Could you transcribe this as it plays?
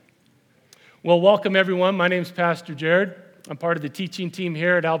Well, welcome everyone. My name is Pastor Jared. I'm part of the teaching team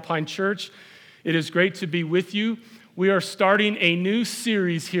here at Alpine Church. It is great to be with you. We are starting a new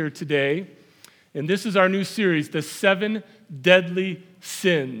series here today, and this is our new series, The 7 Deadly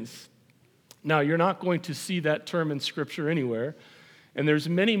Sins. Now, you're not going to see that term in Scripture anywhere, and there's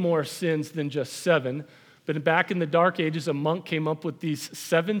many more sins than just 7, but back in the Dark Ages, a monk came up with these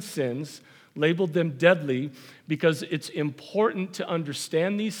 7 sins, labeled them deadly, because it's important to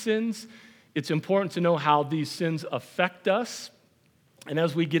understand these sins. It's important to know how these sins affect us. And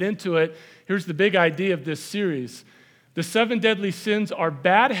as we get into it, here's the big idea of this series. The 7 deadly sins are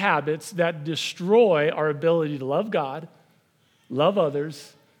bad habits that destroy our ability to love God, love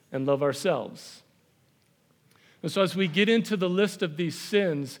others, and love ourselves. And so as we get into the list of these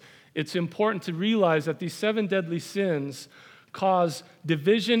sins, it's important to realize that these 7 deadly sins cause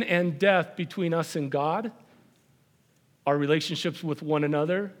division and death between us and God, our relationships with one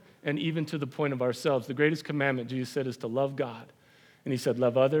another, and even to the point of ourselves. The greatest commandment, Jesus said, is to love God. And he said,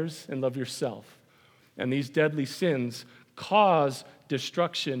 love others and love yourself. And these deadly sins cause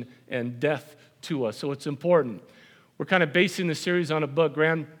destruction and death to us. So it's important. We're kind of basing the series on a book.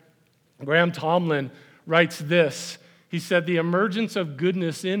 Graham Tomlin writes this. He said, the emergence of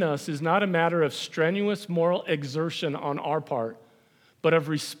goodness in us is not a matter of strenuous moral exertion on our part, but of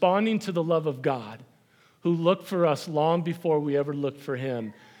responding to the love of God, who looked for us long before we ever looked for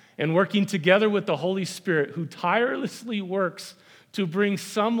him, and working together with the Holy Spirit, who tirelessly works to bring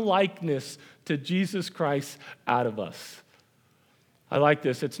some likeness to Jesus Christ out of us. I like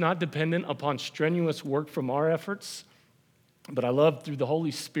this. It's not dependent upon strenuous work from our efforts, but I love through the Holy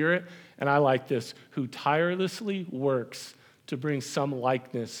Spirit, and I like this, who tirelessly works to bring some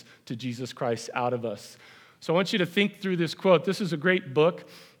likeness to Jesus Christ out of us. So I want you to think through this quote. This is a great book.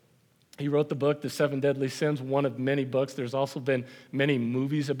 He wrote the book, The 7 Deadly Sins, one of many books. There's also been many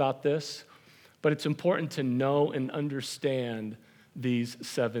movies about this. But it's important to know and understand these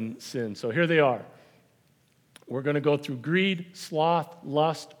 7 sins. So here they are. We're going to go through greed, sloth,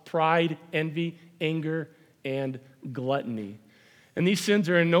 lust, pride, envy, anger, and gluttony. And these sins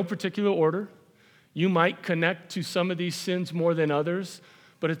are in no particular order. You might connect to some of these sins more than others,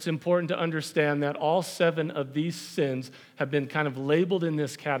 but it's important to understand that all 7 of these sins have been kind of labeled in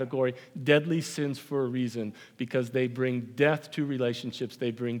this category, deadly sins, for a reason, because they bring death to relationships,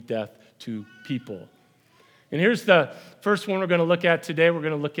 they bring death to people. And here's the first one we're going to look at today. We're going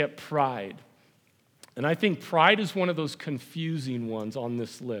to look at pride. And I think pride is one of those confusing ones on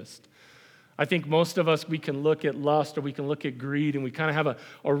this list. I think most of us, we can look at lust or we can look at greed, and we kind of have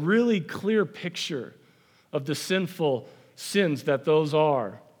a really clear picture of the sinful sins that those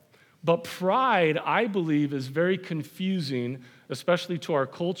are. But pride, I believe, is very confusing, especially to our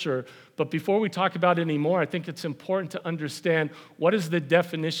culture. But before we talk about it anymore, I think it's important to understand what is the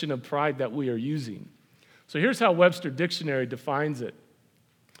definition of pride that we are using. So here's how Webster Dictionary defines it.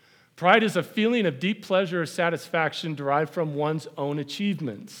 Pride is a feeling of deep pleasure or satisfaction derived from one's own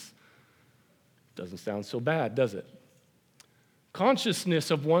achievements. Doesn't sound so bad, does it?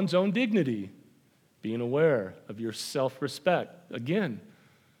 Consciousness of one's own dignity. Being aware of your self-respect. Again,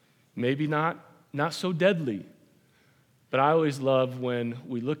 maybe not so deadly. But I always love when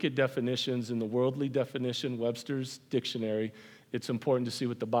we look at definitions in the worldly definition, Webster's dictionary, it's important to see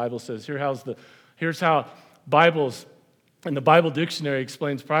what the Bible says. Here's how Bibles and the Bible dictionary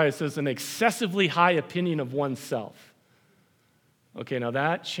explains pride. It says an excessively high opinion of oneself. Okay, now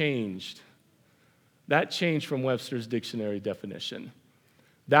that changed. That changed from Webster's dictionary definition.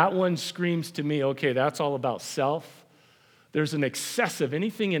 That one screams to me, okay, that's all about self. There's an excessive,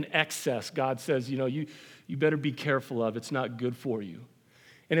 anything in excess, God says, you better be careful of. It's not good for you.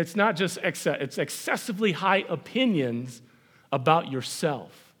 And it's not just excess, it's excessively high opinions about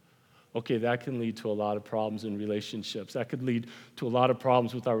yourself. Okay, that can lead to a lot of problems in relationships. That could lead to a lot of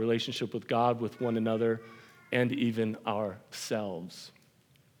problems with our relationship with God, with one another, and even ourselves.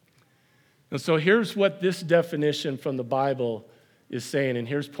 And so here's what this definition from the Bible is saying, and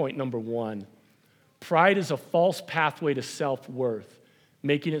here's point number 1. Pride is a false pathway to self-worth,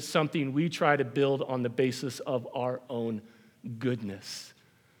 making it something we try to build on the basis of our own goodness.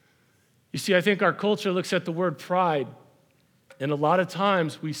 You see, I think our culture looks at the word pride, and a lot of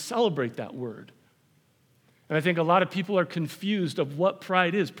times we celebrate that word. And I think a lot of people are confused of what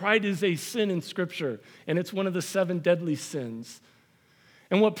pride is. Pride is a sin in Scripture, and it's one of the 7 deadly sins.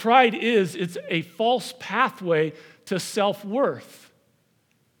 And what pride is, it's a false pathway to self-worth.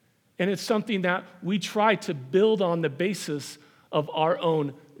 And it's something that we try to build on the basis of our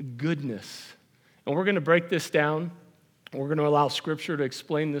own goodness. And we're going to break this down. We're going to allow Scripture to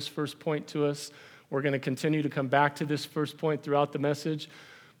explain this first point to us. We're going to continue to come back to this first point throughout the message.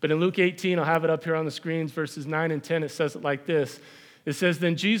 But in Luke 18, I'll have it up here on the screens, verses 9 and 10, it says it like this. It says,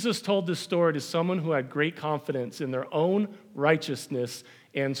 then Jesus told this story to someone who had great confidence in their own righteousness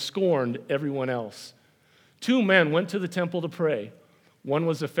and scorned everyone else. 2 men went to the temple to pray. One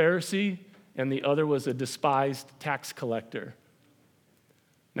was a Pharisee, and the other was a despised tax collector.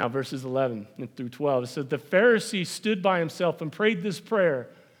 Now, verses 11 through 12, it says, the Pharisee stood by himself and prayed this prayer.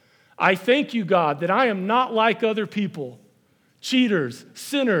 I thank you, God, that I am not like other people, cheaters,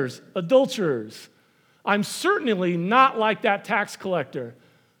 sinners, adulterers. I'm certainly not like that tax collector.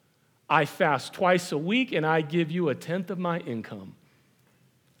 I fast twice a week, and I give you 1/10 of my income.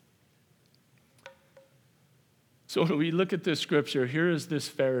 So when we look at this scripture, here is this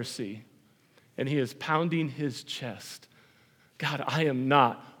Pharisee, and he is pounding his chest. God, I am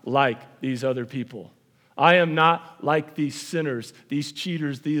not like these other people. I am not like these sinners, these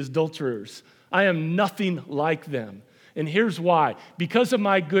cheaters, these adulterers. I am nothing like them. And here's why. Because of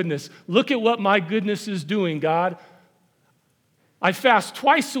my goodness. Look at what my goodness is doing, God. I fast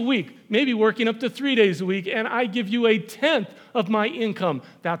twice a week, maybe working up to 3 days a week, and I give you 1/10 of my income.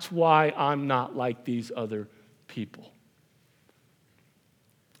 That's why I'm not like these other people.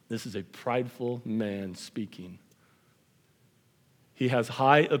 This is a prideful man speaking. He has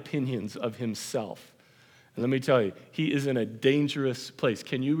high opinions of himself. And let me tell you, he is in a dangerous place.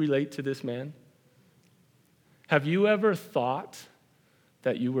 Can you relate to this man? Have you ever thought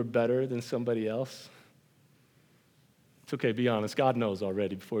that you were better than somebody else? It's okay, be honest. God knows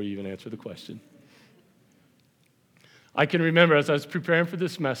already before you even answer the question. I can remember as I was preparing for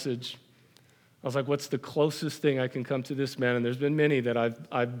this message, I was like, what's the closest thing I can come to this man? And there's been many that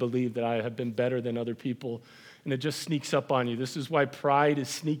I've believed that I have been better than other people. And it just sneaks up on you. This is why pride is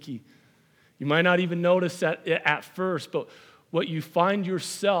sneaky. You might not even notice that at first, but what you find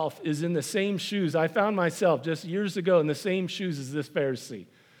yourself is in the same shoes. I found myself just years ago in the same shoes as this Pharisee.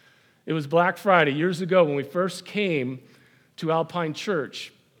 It was Black Friday years ago when we first came to Alpine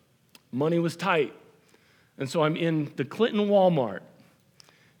Church. Money was tight. And so I'm in the Clinton Walmart.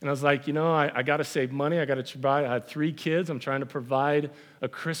 And I was like, I got to save money. I had 3 kids. I'm trying to provide a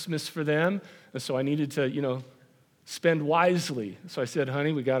Christmas for them. And so I needed to, spend wisely. So I said,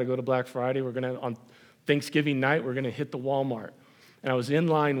 honey, we got to go to Black Friday. On Thanksgiving night, we're going to hit the Walmart. And I was in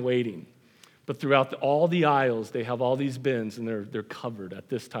line waiting. But throughout all the aisles, they have all these bins, and they're covered at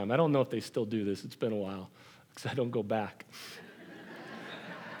this time. I don't know if they still do this. It's been a while because I don't go back.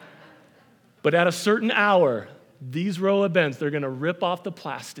 But at a certain hour, these row of bins, they're going to rip off the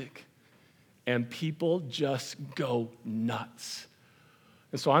plastic, and people just go nuts.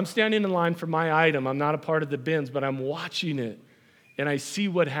 And so I'm standing in line for my item. I'm not a part of the bins, but I'm watching it, and I see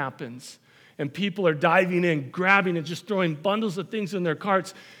what happens. And people are diving in, grabbing and just throwing bundles of things in their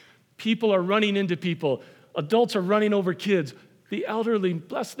carts. People are running into people. Adults are running over kids. The elderly,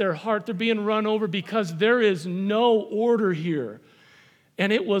 bless their heart, they're being run over because there is no order here.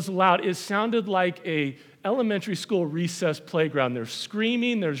 And it was loud. It sounded like a elementary school recess playground. There's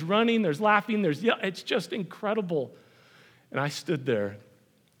screaming, there's running, there's laughing, it's just incredible. And I stood there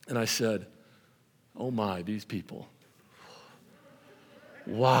and I said, oh my, these people.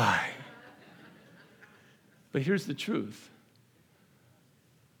 Why? But here's the truth.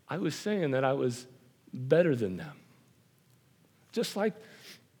 I was saying that I was better than them. Just like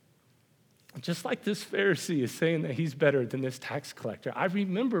this Pharisee is saying that he's better than this tax collector. I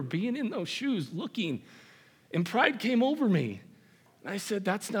remember being in those shoes, looking, and pride came over me. And I said,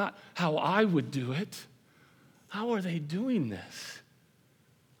 that's not how I would do it. How are they doing this?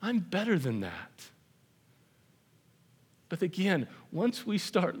 I'm better than that. But again, once we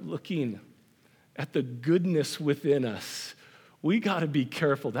start looking at the goodness within us, we got to be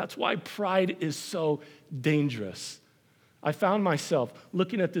careful. That's why pride is so dangerous. I found myself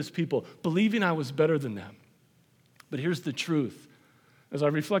looking at these people, believing I was better than them. But here's the truth. As I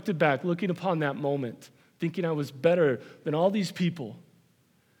reflected back, looking upon that moment, thinking I was better than all these people,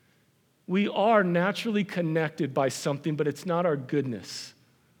 we are naturally connected by something, but it's not our goodness.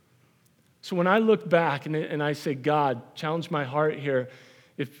 So when I look back and I say, God, challenge my heart here,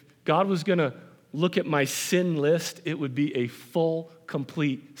 if God was going to look at my sin list, it would be a full,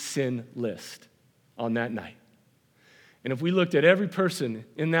 complete sin list on that night. And if we looked at every person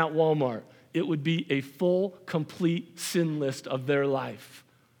in that Walmart, it would be a full, complete sin list of their life.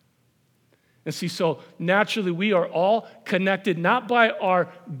 And see, so naturally we are all connected not by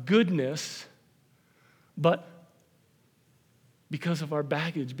our goodness, but because of our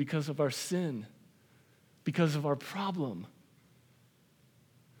baggage, because of our sin, because of our problem.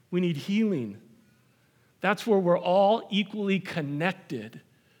 We need healing. That's where we're all equally connected.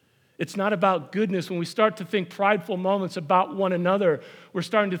 It's not about goodness. When we start to think prideful moments about one another, we're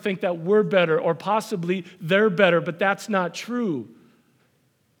starting to think that we're better or possibly they're better, but that's not true.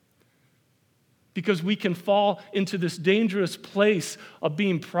 Because we can fall into this dangerous place of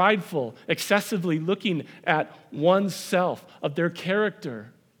being prideful, excessively looking at oneself, of their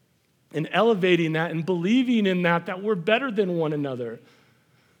character, and elevating that and believing in that we're better than one another.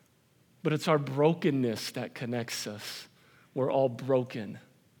 But it's our brokenness that connects us. We're all broken.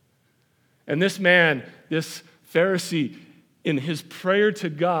 And this man, this Pharisee, in his prayer to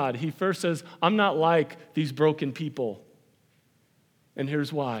God, he first says, I'm not like these broken people. And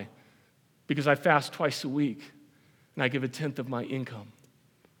here's why. Because I fast twice a week, and I give 1/10 of my income.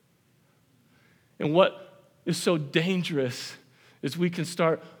 And what is so dangerous is we can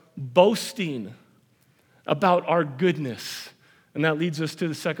start boasting about our goodness. And that leads us to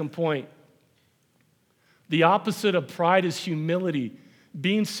the second point. The opposite of pride is humility,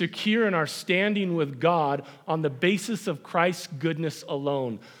 being secure in our standing with God on the basis of Christ's goodness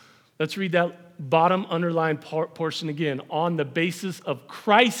alone. Let's read that bottom underlined portion again. On the basis of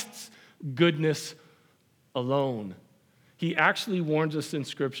Christ's goodness alone. He actually warns us in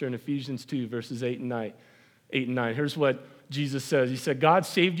Scripture in Ephesians 2, verses 8 and 9. Here's what Jesus says. He said, God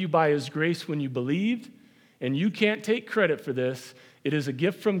saved you by his grace when you believed, and you can't take credit for this. It is a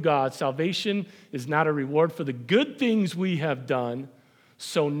gift from God. Salvation is not a reward for the good things we have done,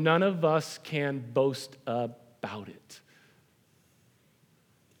 so none of us can boast about it.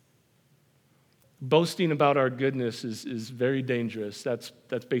 Boasting about our goodness is very dangerous. That's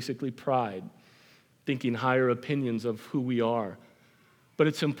basically pride, thinking higher opinions of who we are. But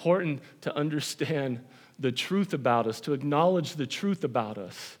it's important to understand the truth about us, to acknowledge the truth about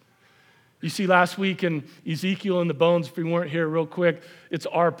us. You see, last week in Ezekiel and the bones, if we weren't here real quick, it's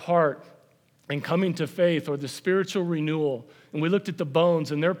our part in coming to faith or the spiritual renewal. And we looked at the bones,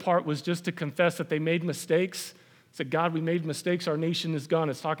 and their part was just to confess that they made mistakes. Said, God, we made mistakes. Our nation is gone.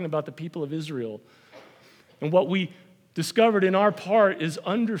 It's talking about the people of Israel. And what we discovered in our part is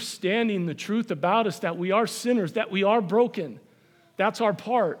understanding the truth about us, that we are sinners, that we are broken. That's our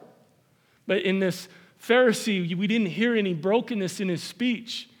part. But in this Pharisee, we didn't hear any brokenness in his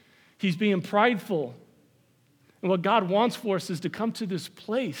speech. He's being prideful. And what God wants for us is to come to this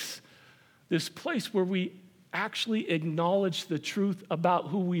place where we actually acknowledge the truth about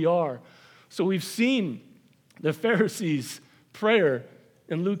who we are. So we've seen the Pharisees' prayer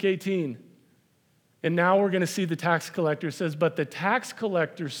in Luke 18. And now we're going to see the tax collector. It says, but the tax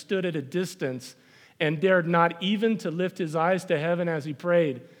collector stood at a distance and dared not even to lift his eyes to heaven as he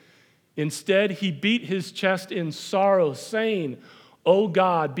prayed. Instead, he beat his chest in sorrow, saying, O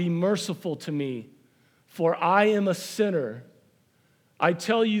God, be merciful to me, for I am a sinner. I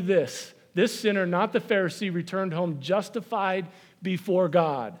tell you this sinner, not the Pharisee, returned home justified before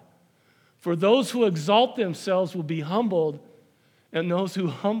God. For those who exalt themselves will be humbled, and those who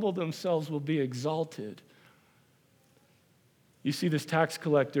humble themselves will be exalted. You see this tax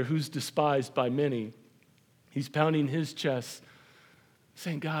collector who's despised by many. He's pounding his chest,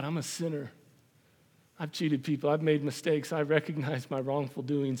 saying, God, I'm a sinner. I've cheated people. I've made mistakes. I recognize my wrongful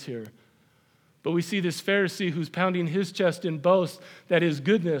doings here. But we see this Pharisee who's pounding his chest in boast that his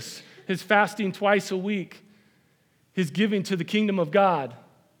goodness, his fasting twice a week, his giving to the kingdom of God.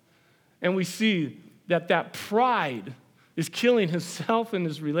 And we see that pride is killing himself and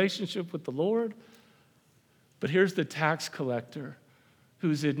his relationship with the Lord. But here's the tax collector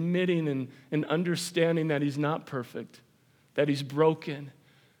who's admitting and understanding that he's not perfect, that he's broken.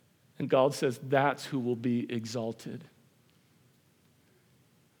 And God says that's who will be exalted.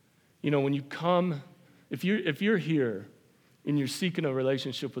 You know, when you come, if you're here and you're seeking a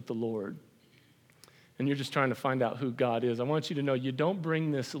relationship with the Lord, and you're just trying to find out who God is, I want you to know you don't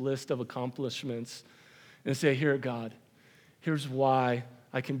bring this list of accomplishments and say, here, God, here's why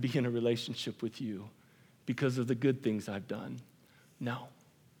I can be in a relationship with you, because of the good things I've done. No,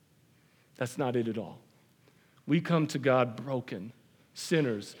 that's not it at all. We come to God broken,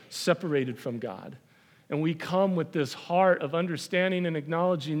 sinners, separated from God. And we come with this heart of understanding and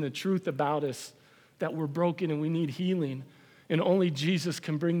acknowledging the truth about us, that we're broken and we need healing. And only Jesus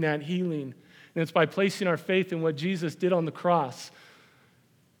can bring that healing. And it's by placing our faith in what Jesus did on the cross.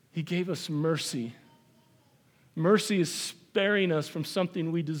 He gave us mercy. Mercy is sparing us from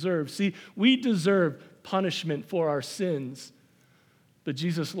something we deserve. See, we deserve punishment for our sins. But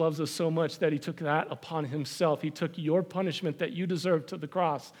Jesus loves us so much that he took that upon himself. He took your punishment that you deserved to the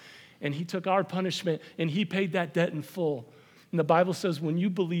cross, and he took our punishment, and he paid that debt in full. And the Bible says when you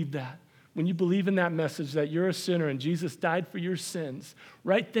believe that, when you believe in that message that you're a sinner and Jesus died for your sins,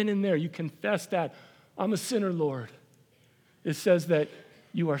 right then and there you confess that, I'm a sinner, Lord. It says that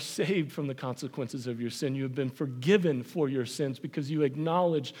You are saved from the consequences of your sin. You have been forgiven for your sins because you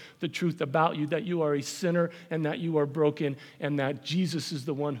acknowledge the truth about you, that you are a sinner and that you are broken and that Jesus is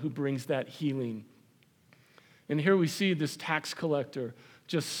the one who brings that healing. And here we see this tax collector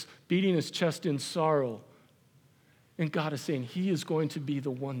just beating his chest in sorrow. And God is saying he is going to be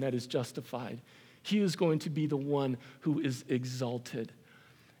the one that is justified. He is going to be the one who is exalted.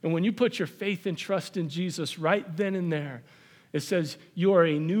 And when you put your faith and trust in Jesus right then and there, it says you are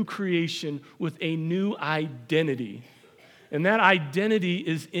a new creation with a new identity. And that identity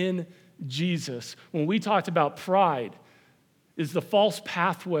is in Jesus. When we talked about pride, is the false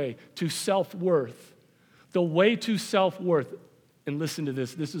pathway to self-worth. The way to self-worth, and listen to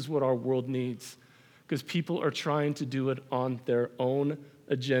this is what our world needs, because people are trying to do it on their own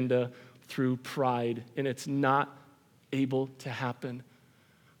agenda through pride, and it's not able to happen.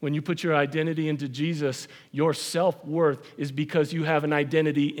 When you put your identity into Jesus, your self-worth is because you have an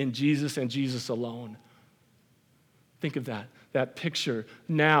identity in Jesus and Jesus alone. Think of that picture.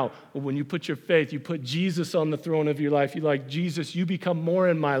 Now, when you put your faith, you put Jesus on the throne of your life. You're like, Jesus, you become more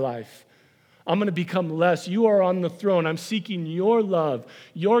in my life. I'm going to become less. You are on the throne. I'm seeking your love,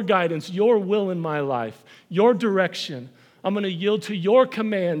 your guidance, your will in my life, your direction. I'm going to yield to your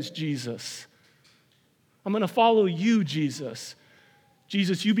commands, Jesus. I'm going to follow you, Jesus.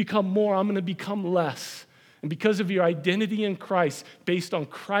 Jesus, you become more, I'm going to become less. And because of your identity in Christ, based on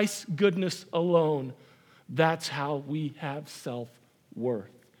Christ's goodness alone, that's how we have self-worth.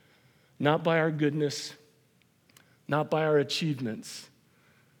 Not by our goodness, not by our achievements,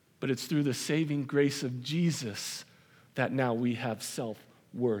 but it's through the saving grace of Jesus that now we have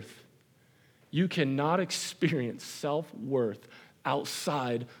self-worth. You cannot experience self-worth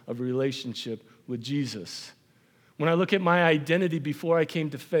outside of a relationship with Jesus. When I look at my identity before I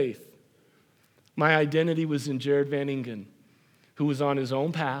came to faith, my identity was in Jared Van Ingen, who was on his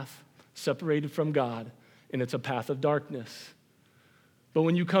own path, separated from God, and it's a path of darkness. But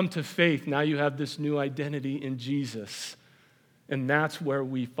when you come to faith, now you have this new identity in Jesus, and that's where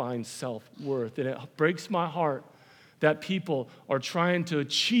we find self-worth. And it breaks my heart that people are trying to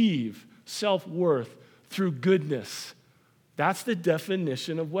achieve self-worth through goodness. That's the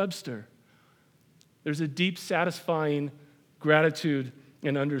definition of Webster. There's a deep, satisfying gratitude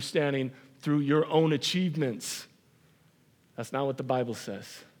and understanding through your own achievements. That's not what the Bible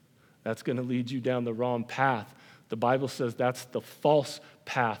says. That's going to lead you down the wrong path. The Bible says that's the false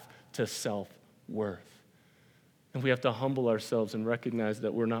path to self-worth. And we have to humble ourselves and recognize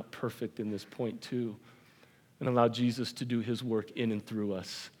that we're not perfect in this point too, and allow Jesus to do his work in and through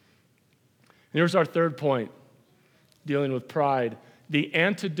us. And here's our third point, dealing with pride. The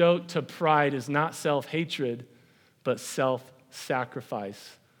antidote to pride is not self-hatred, but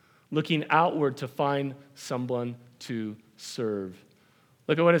self-sacrifice. Looking outward to find someone to serve.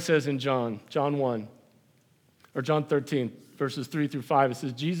 Look at what it says in John 13, verses 3 through 5. It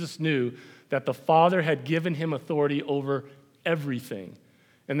says, Jesus knew that the Father had given him authority over everything,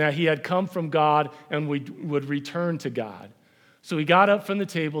 and that he had come from God and would return to God. So he got up from the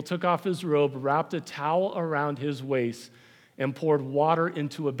table, took off his robe, wrapped a towel around his waist, and poured water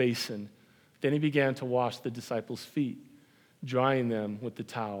into a basin. Then he began to wash the disciples' feet, drying them with the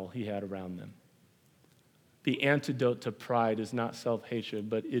towel he had around them. The antidote to pride is not self-hatred,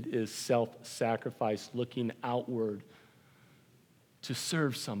 but it is self-sacrifice, looking outward to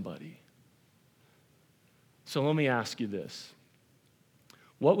serve somebody. So let me ask you this.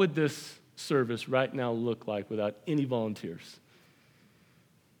 What would this service right now look like without any volunteers?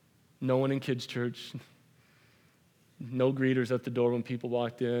 No one in kids' church, no greeters at the door when people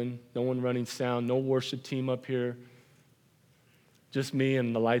walked in, no one running sound, no worship team up here. Just me,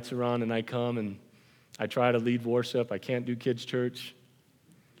 and the lights are on, and I come and I try to lead worship. I can't do kids' church.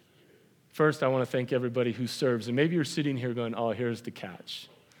 First, I want to thank everybody who serves. And maybe you're sitting here going, oh, here's the catch.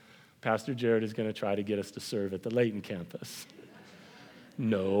 Pastor Jared is going to try to get us to serve at the Layton campus.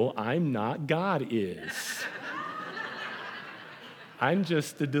 No, I'm not. God is. I'm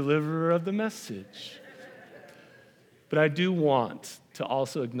just the deliverer of the message. But I do want to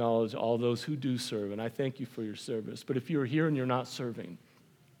also acknowledge all those who do serve, and I thank you for your service. But if you're here and you're not serving,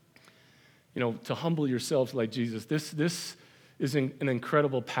 to humble yourselves like Jesus, this is an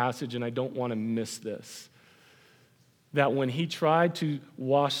incredible passage, and I don't want to miss this. That when he tried to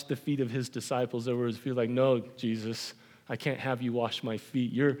wash the feet of his disciples, there was feel like, no, Jesus, I can't have you wash my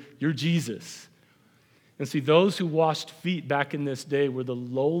feet. You're Jesus. And see, those who washed feet back in this day were the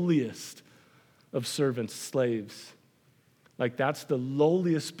lowliest of servants, slaves. Like that's the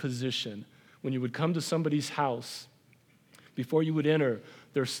lowliest position. When you would come to somebody's house, before you would enter,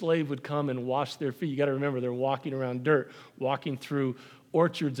 their slave would come and wash their feet. You got to remember, they're walking around dirt, walking through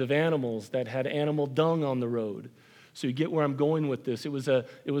orchards of animals that had animal dung on the road. So you get where I'm going with this. It was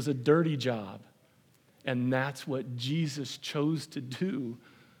a dirty job. And that's what Jesus chose to do,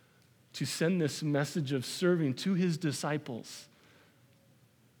 to send this message of serving to his disciples.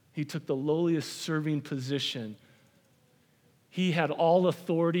 He took the lowliest serving position. He had all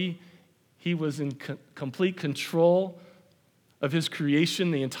authority. He was in complete control of his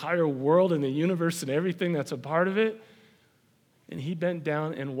creation, the entire world and the universe and everything that's a part of it. And he bent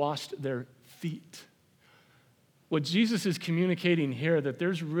down and washed their feet. What Jesus is communicating here, that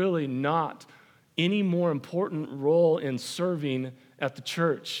there's really not any more important role in serving at the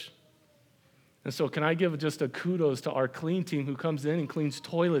church. And so can I give just a kudos to our clean team who comes in and cleans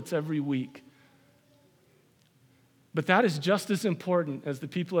toilets every week? But that is just as important as the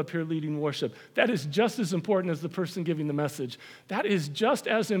people up here leading worship. That is just as important as the person giving the message. That is just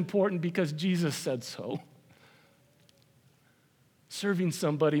as important because Jesus said so. Serving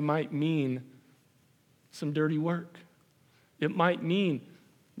somebody might mean some dirty work. It might mean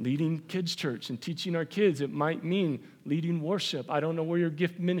leading kids' church and teaching our kids. It might mean leading worship. I don't know where your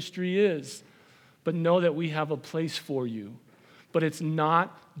gift ministry is, but know that we have a place for you. But it's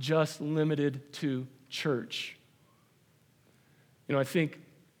not just limited to church. You know, I think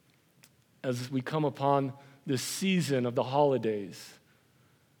as we come upon this season of the holidays,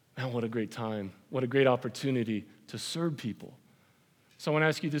 man, what a great time. What a great opportunity to serve people. So I want to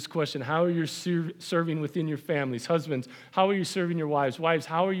ask you this question. How are you serving within your families? Husbands, how are you serving your wives? Wives,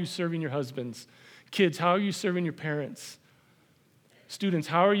 how are you serving your husbands? Kids, how are you serving your parents? Students,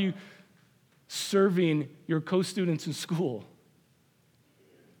 how are you serving your co-students in school?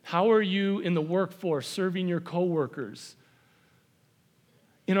 How are you in the workforce serving your coworkers?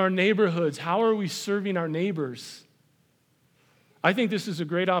 In our neighborhoods, how are we serving our neighbors? I think this is a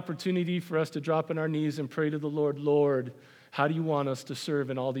great opportunity for us to drop on our knees and pray to the Lord, Lord, how do you want us to serve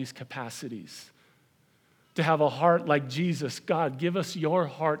in all these capacities? To have a heart like Jesus. God, give us your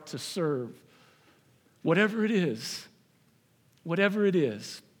heart to serve. Whatever it is. Whatever it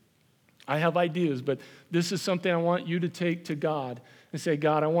is. I have ideas, but this is something I want you to take to God and say,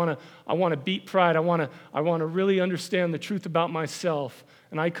 God, I want to beat pride. I want to really understand the truth about myself.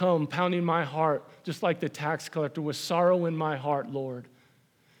 And I come pounding my heart, just like the tax collector, with sorrow in my heart, Lord.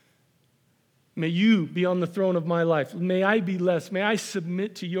 May you be on the throne of my life. May I be less. May I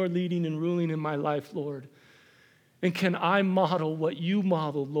submit to your leading and ruling in my life, Lord. And can I model what you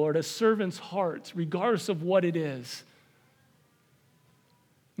modeled, Lord, a servant's heart, regardless of what it is?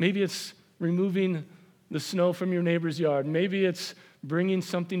 Maybe it's removing the snow from your neighbor's yard. Maybe it's bringing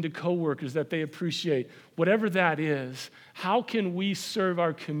something to coworkers that they appreciate. Whatever that is, how can we serve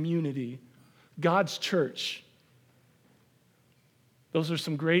our community, God's church? Those are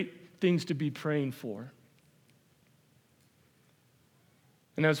some great things to be praying for.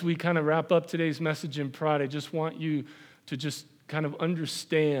 And as we kind of wrap up today's message in pride, I just want you to just kind of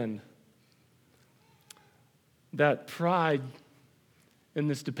understand that pride and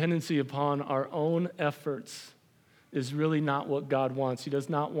this dependency upon our own efforts is really not what God wants. He does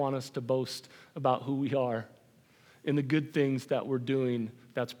not want us to boast about who we are and the good things that we're doing.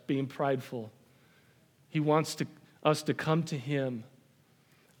 That's being prideful. He wants us to come to him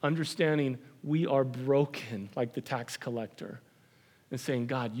understanding we are broken like the tax collector and saying,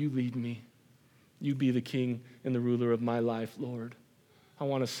 God, you lead me. You be the king and the ruler of my life, Lord. I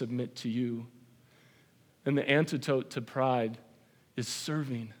want to submit to you. And the antidote to pride is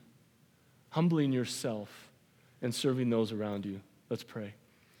serving, humbling yourself, and serving those around you. Let's pray.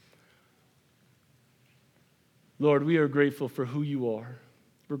 Lord, we are grateful for who you are.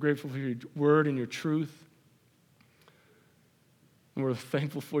 We're grateful for your word and your truth. And we're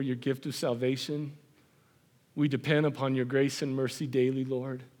thankful for your gift of salvation. We depend upon your grace and mercy daily,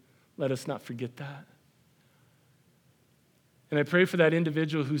 Lord. Let us not forget that. And I pray for that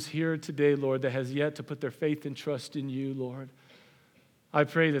individual who's here today, Lord, that has yet to put their faith and trust in you, Lord. I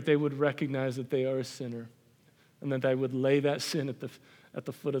pray that they would recognize that they are a sinner and that they would lay that sin at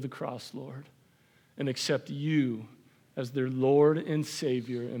the foot of the cross, Lord, and accept you as their Lord and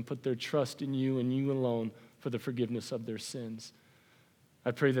Savior and put their trust in you and you alone for the forgiveness of their sins.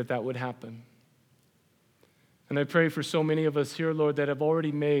 I pray that that would happen. And I pray for so many of us here, Lord, that have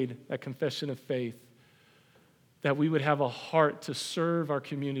already made that confession of faith, that we would have a heart to serve our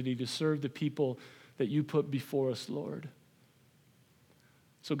community, to serve the people that you put before us, Lord.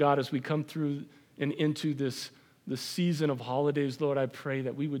 So God, as we come through and into this season of holidays, Lord, I pray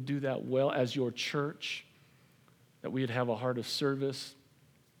that we would do that well as your church, that we would have a heart of service.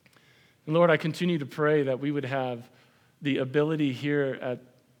 And Lord, I continue to pray that we would have the ability here at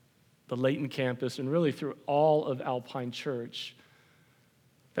the Layton campus and really through all of Alpine Church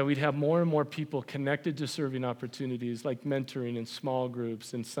that we'd have more and more people connected to serving opportunities like mentoring and small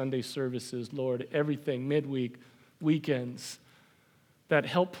groups and Sunday services, Lord, everything, midweek, weekends, that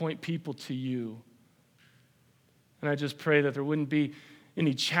help point people to you. And I just pray that there wouldn't be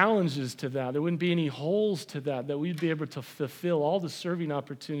any challenges to that. There wouldn't be any holes to that, that we'd be able to fulfill all the serving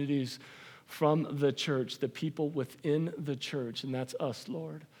opportunities from the church, the people within the church, and that's us,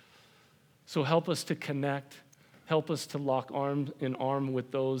 Lord. So help us to connect. Help us to lock arm in arm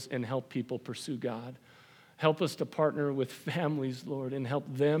with those and help people pursue God. Help us to partner with families, Lord, and help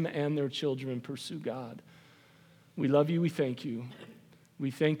them and their children pursue God. We love you. We thank you.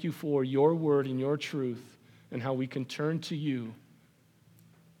 We thank you for your word and your truth and how we can turn to you.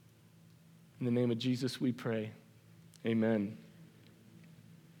 In the name of Jesus we pray. Amen.